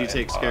combat toe NG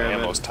takes care of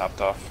ammo's it.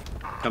 topped off.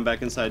 Come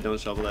back inside, don't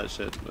shovel that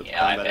shit. Let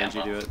Yeah, I combat have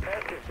NG do ammo.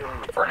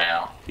 it. For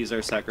now. He's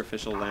our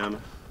sacrificial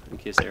lamb in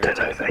case I air don't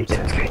know attack if comes.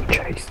 A10's getting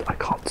chased. I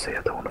can't see.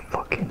 I don't want to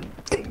fucking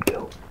team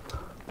kill.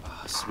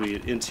 Oh,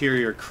 sweet.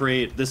 Interior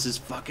crate. This is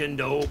fucking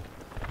dope.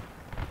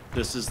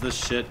 This is the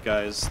shit,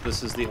 guys.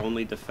 This is the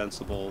only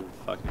defensible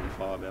fucking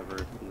fob ever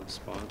in this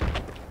spot.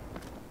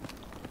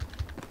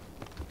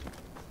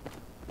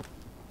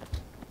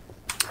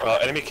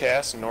 Enemy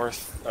cast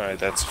north. Alright,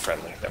 that's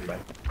friendly. Never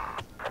mind.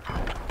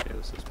 Okay,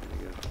 this is pretty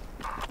good.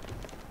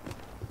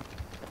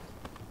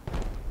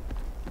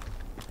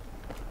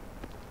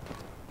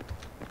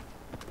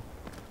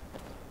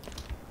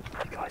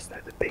 You guys know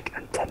the big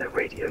antenna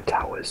radio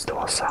towers to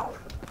our south?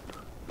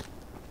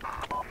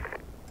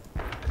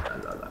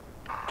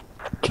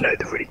 Do you know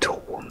the really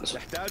tall ones?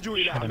 يحتاج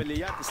إلى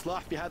عمليات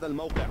إصلاح في هذا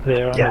الموقع.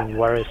 They're on Yeah. the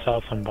very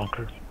southern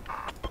bunker.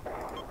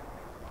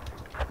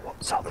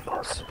 What, south of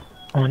us?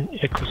 On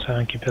Echo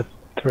 7, keep it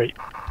 3.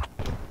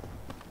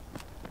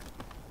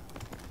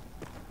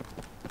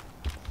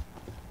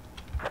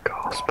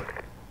 Gasp.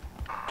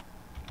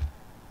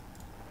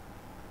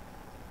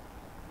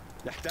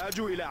 يحتاج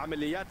إلى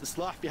عمليات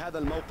إصلاح في هذا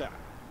الموقع.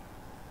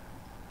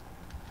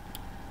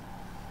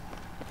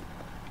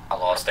 I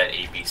lost that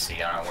ABC.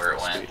 I don't know where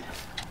it went.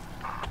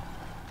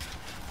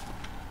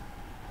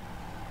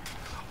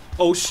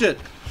 Oh shit!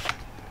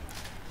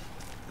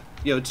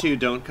 Yo, 2,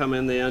 don't come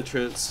in the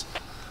entrance.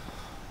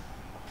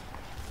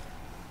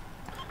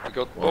 We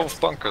got both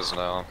bunkers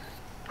now.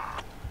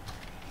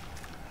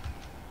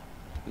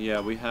 Yeah,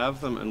 we have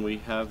them, and we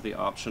have the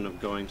option of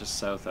going to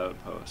South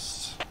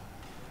Outpost.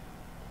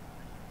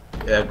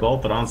 Yeah, go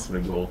transfer,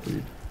 go to it.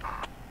 You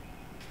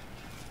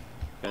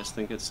guys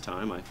think it's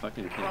time? I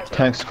fucking can't tell.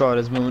 Tank squad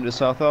is moving to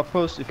South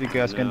Outpost. If you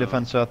guys can No.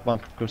 defend South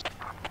bunkers.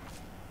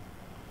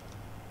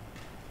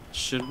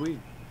 Should we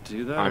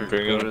do that? I'm or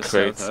bringing go to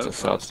crates South to Outpost?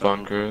 South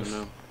bunkers. I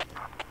don't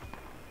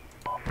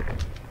know.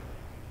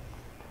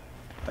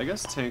 I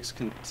guess tanks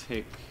can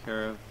take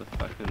care of the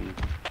fucking.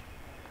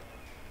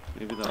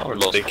 Maybe that. Oh, we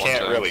lost They one can't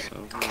tank. really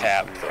So,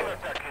 cap though.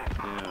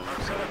 Yeah,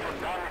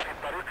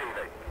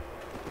 exactly.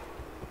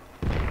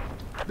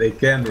 They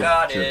can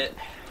Got if it.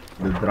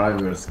 the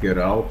drivers get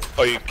out.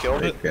 Oh, you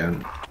killed They it?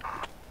 can.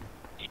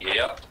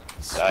 Yep.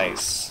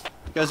 Nice.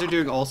 You guys are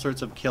doing all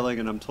sorts of killing,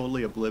 and I'm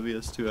totally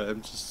oblivious to it.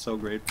 I'm just so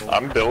grateful.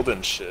 I'm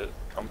building shit.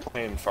 I'm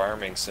playing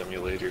farming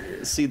simulator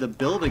here. See, the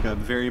building I'm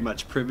very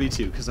much privy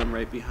to, because I'm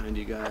right behind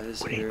you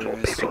guys. We here, need more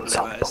people in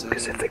south supervising.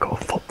 bunkers if they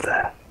got a fob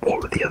there.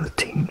 What are the other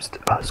teams,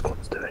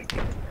 squads doing?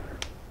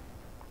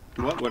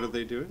 What are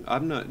they doing?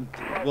 I'm not.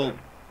 Well,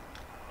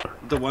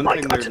 the one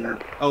Like, thing I they're. don't know.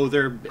 Oh,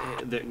 they're.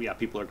 Yeah,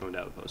 people are going to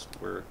Outpost.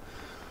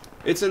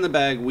 It's in the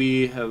bag.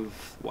 We have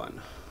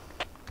won.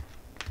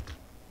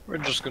 We're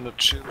just gonna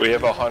chill. We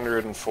have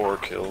 104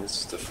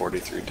 kills to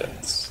 43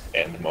 deaths,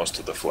 and most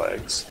of the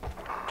flags.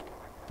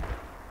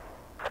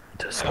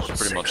 Just That's got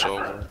pretty much 6 of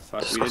over. them.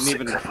 Fuck, Just we got didn't 6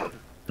 even. of them.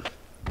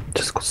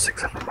 Just got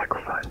 6 of a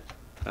microphone.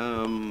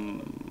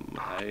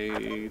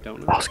 I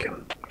don't know. Ask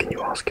him. Can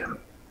you ask him?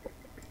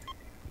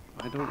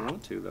 I don't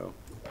want to though.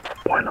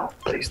 Why not?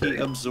 Please He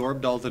do.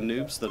 absorbed all the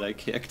noobs that I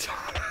kicked.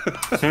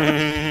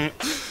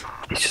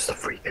 He's just a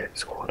free kick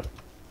squad.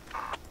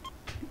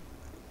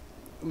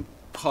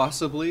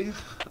 Possibly.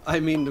 I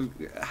mean,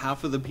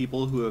 half of the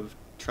people who have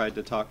tried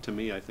to talk to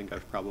me, I think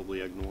I've probably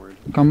ignored.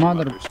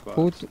 Commander, Other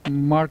squads. put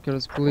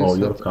markers please Oh,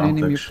 your at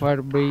enemy context.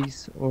 fire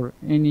base or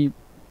any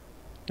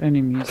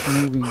enemies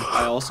moving.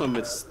 I also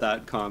missed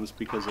that comms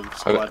because of Are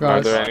squad.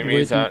 Guys, there waiting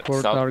enemies at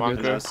for South target.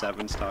 bunker?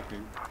 7's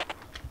talking.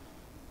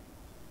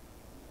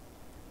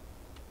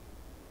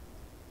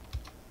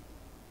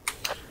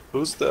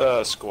 Who's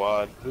the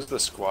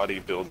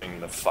squaddy building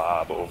the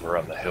fob over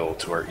on the hill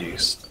to our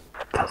east?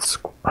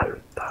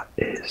 That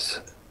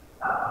is.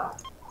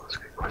 That's a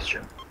good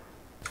question.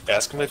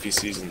 Ask him if he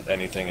sees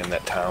anything in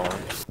that tower.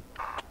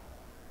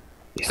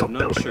 He's not I'm not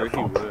building sure a he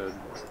fob. would.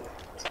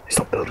 He's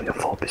not building a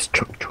fob. His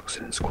truck's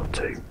in squad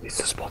 2. He's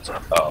the spotter.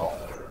 Oh.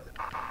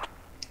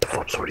 The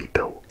fob's already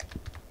built.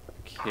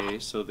 Okay,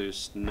 so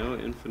there's no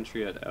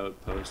infantry at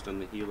Outpost,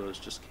 and the helos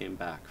just came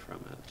back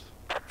from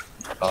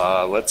it.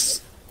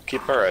 Let's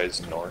keep our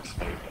eyes north,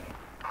 maybe.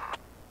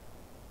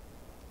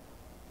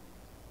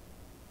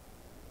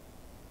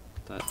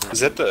 Is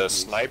that the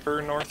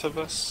sniper north of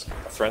us?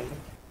 Friendly?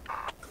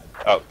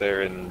 Out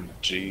there in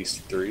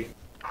G3?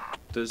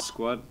 Does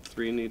Squad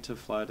 3 need to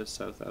fly to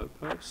South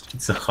Outpost?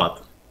 It's a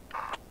hut.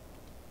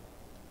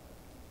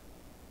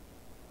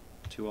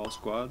 To all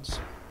squads?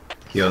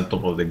 Here on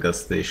top of the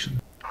gas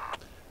station.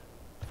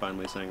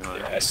 Finally saying hi.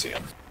 Yeah, I see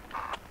him.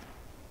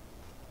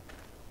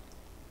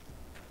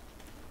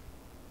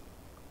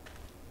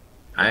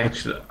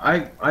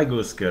 I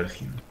go scare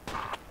him.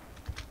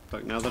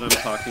 But now that I'm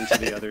talking to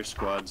the other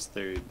squads,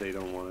 they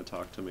don't want to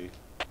talk to me.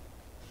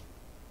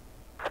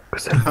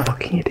 Because they're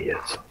fucking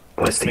idiots.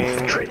 Where's the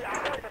infantry?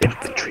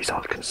 Infantry's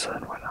our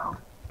concern right now.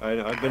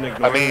 I've been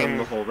ignoring them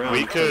the whole round.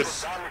 We could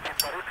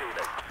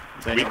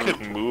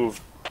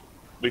move.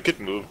 We could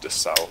move to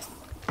south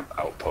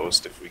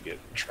outpost if we get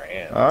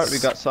trans. Alright, we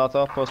got south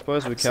outpost,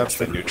 boys. We Since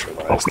they captured.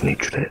 neutralized. Oh, we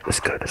neutralized it. Let's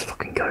go. Let's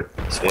fucking go.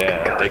 Let's fucking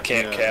Yeah, go. they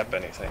can't cap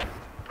anything.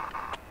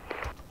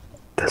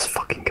 Let's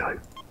fucking go.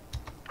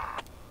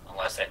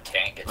 Unless that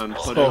tank gets I'm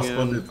blown putting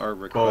up. in our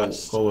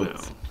request Call now.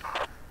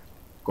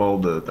 Call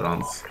the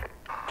trans.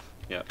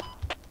 Yep.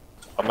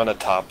 I'm gonna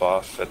top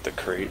off at the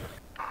crate.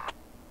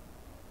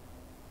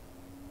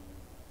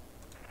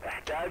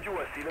 I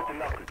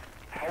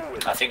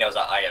think that was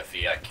an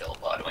IFV I killed,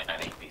 by the way,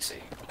 not APC.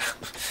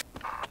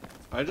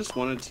 I just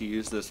wanted to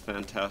use this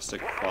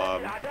fantastic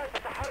fob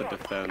to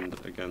defend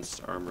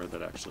against armor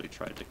that actually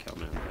tried to kill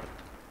me.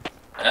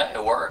 Yeah,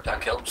 it worked. I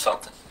killed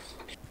something.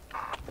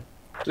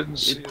 Didn't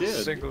see It a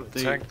did. single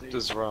tank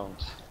this round.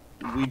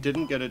 We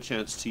didn't get a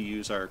chance to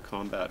use our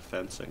combat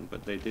fencing,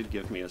 but they did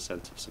give me a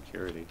sense of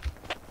security.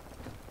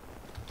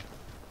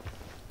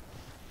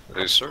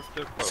 They surfed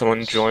it.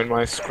 Someone join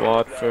my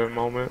squad for a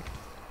moment.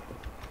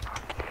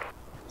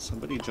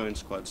 Somebody joined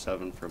Squad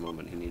 7 for a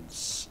moment. He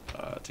needs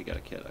to get a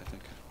kit, I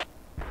think.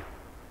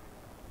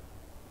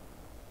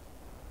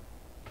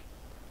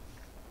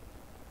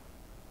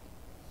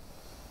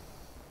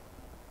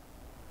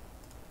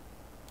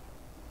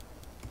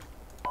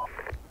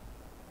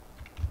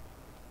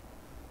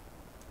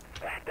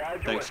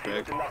 Thanks,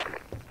 Greg.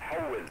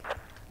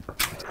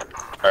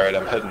 Alright,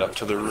 I'm heading up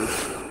to the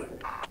roof.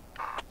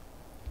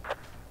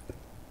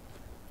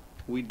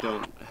 We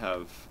don't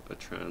have a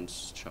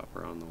trans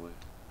chopper on the way.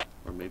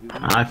 Or maybe we do.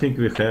 I think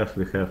we have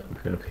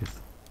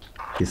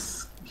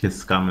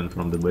he's coming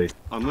from the base.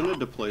 I'm gonna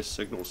deploy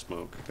signal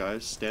smoke.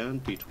 Guys,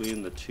 stand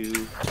between the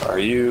two. Are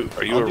you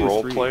I'll a do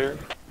role 3. player?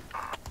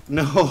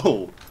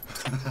 No!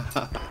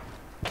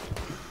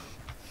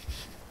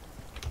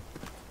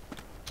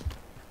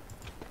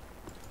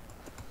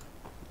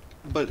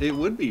 But it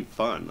would be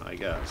fun, I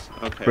guess.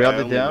 Okay, Grab I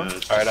it only down.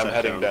 managed to Alright, I'm set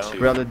heading down. 2.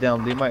 Grab it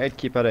down. Leave my 8,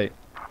 keep at 8.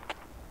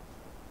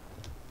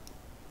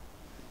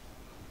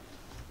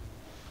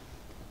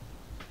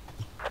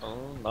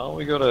 Oh, now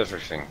we got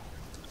everything.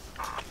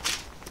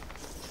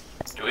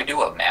 Do we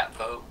do a map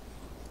vote?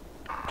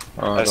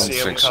 I see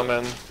him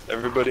coming.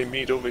 Everybody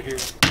meet over here.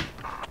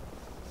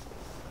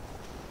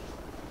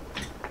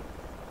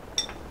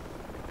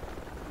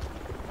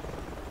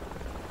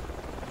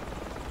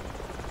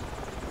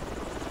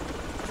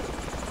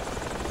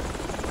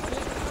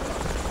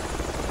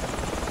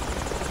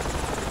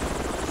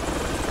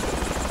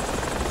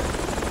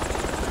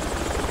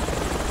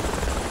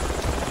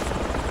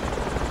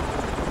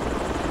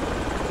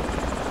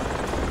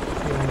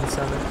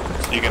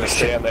 You gonna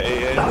stay on the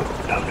AA? No.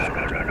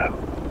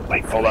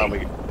 Wait for Hold on,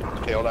 me.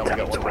 Okay, hold on, we Tell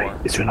got him to one wait.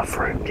 more. Is there enough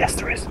room? Yes,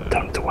 there is.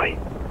 Tell him to wait.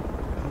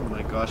 Oh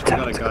my gosh, we Tell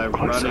got a him to guy go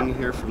closer. running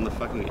here from the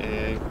fucking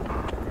AA.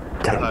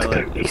 Tell him to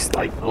Pilot, go east,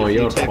 like. Oh, if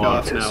you you're take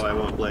off fine. now, I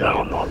won't blame No, you.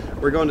 I'm not.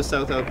 We're going to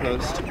South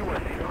Outpost.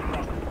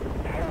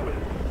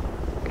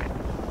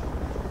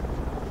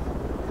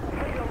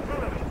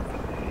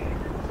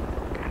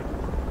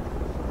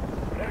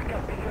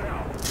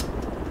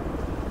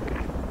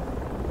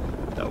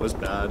 That was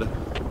bad.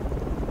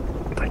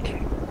 Thank you.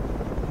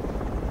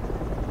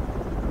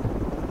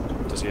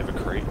 Does he have a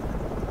crate?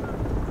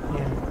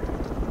 Yeah.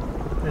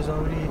 There's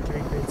already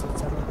 3 crates at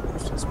 7.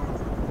 It's just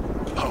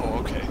one. Oh,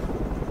 okay.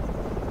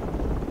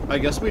 I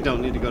guess we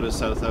don't need to go to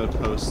South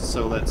Outpost,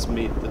 so let's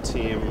meet the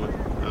team.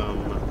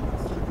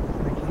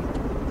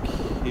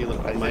 Kilo,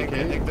 I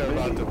think they're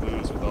about to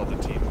lose with all the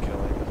team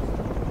killing.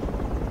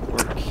 Or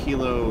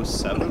Kilo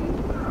 7?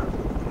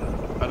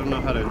 I don't know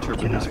how to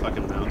interpret these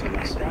fucking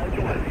mountains.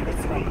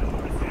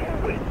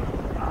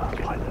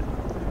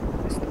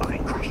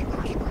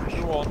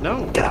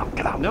 No! Get out,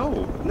 get out.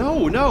 No!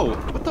 No! No!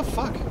 What the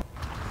fuck?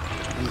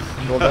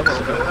 Well, that was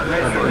a good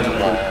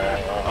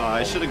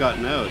I should have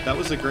gotten out. That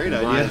was a great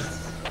idea.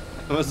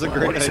 That was a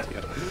great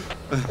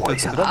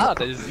idea.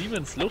 der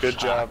Siemens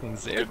Lufthaken,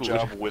 sehr gut. Good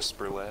job,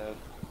 Whisper Lad.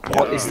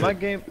 What is my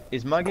game?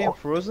 Is my game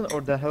frozen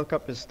or the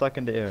helicopter is stuck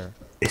in the air?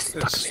 It's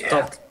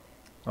stopped.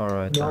 All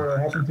right. No, it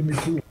happened to me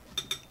too.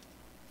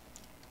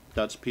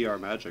 That's PR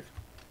magic.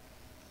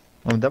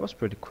 That was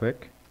pretty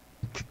quick.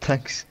 The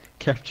tanks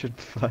captured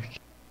the flag.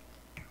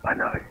 I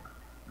know.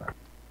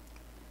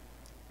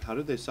 How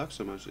did they suck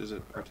so much? Is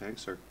it our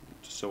tanks are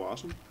just so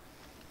awesome?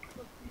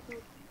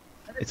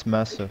 It's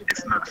massive.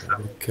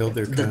 Killed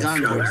their The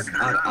transports. gunners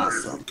are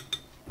awesome.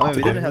 Oh, we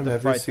Did didn't have anyone to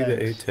ever fight see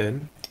tanks. the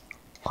A10?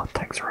 Our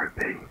tanks are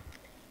OP.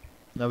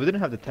 No, we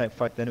didn't have to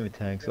fight the enemy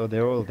tanks. Oh,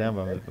 they're all down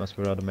by must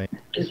be out of main.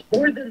 It's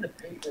more than the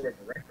paper of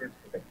records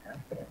for the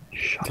capital.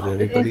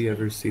 Did anybody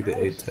ever see the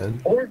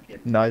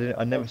A10? No,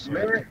 I never saw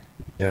it.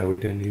 Yeah, we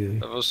didn't either.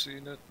 Never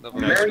seen it. Never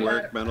Nice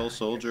work, Metal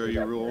Soldier,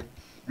 you rule.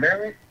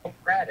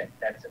 Meritocratic,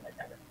 that's it, I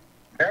got it.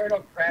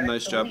 meritocratic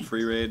Nice job, elite.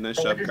 Free Raid. Nice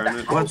So job, it is the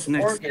Garnet. house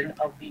organ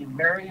of the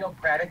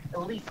meritocratic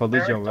elite.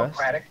 Fallujah West.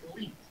 Meritocratic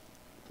elite,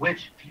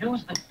 which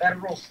views the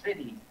federal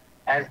city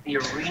as the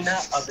arena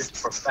of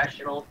its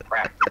professional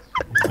practice.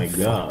 Oh my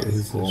god.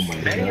 Oh my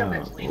Many of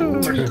its god.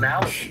 leading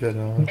personalities Shut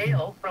up.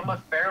 hail from a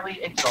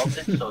fairly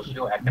exalted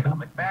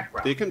socioeconomic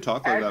background. They can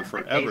talk like As that is the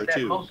forever case at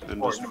too, most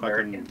and just important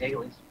American fucking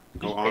dailies.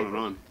 go on and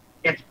on.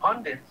 Its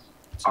pundits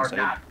It's are insane.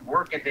 not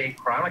workaday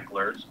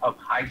chroniclers of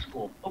high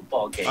school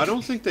football games. I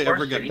don't think they or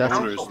ever get city That's-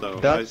 boners council though. I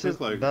That's think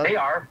just, like They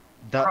are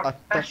that's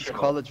professionals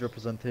college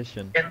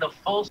representation. in the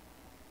full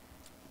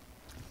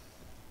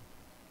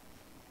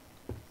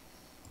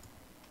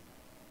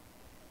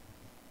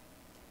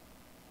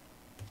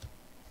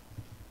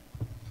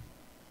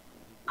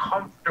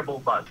comfortable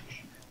bunch.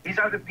 These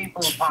are the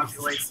people who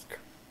populate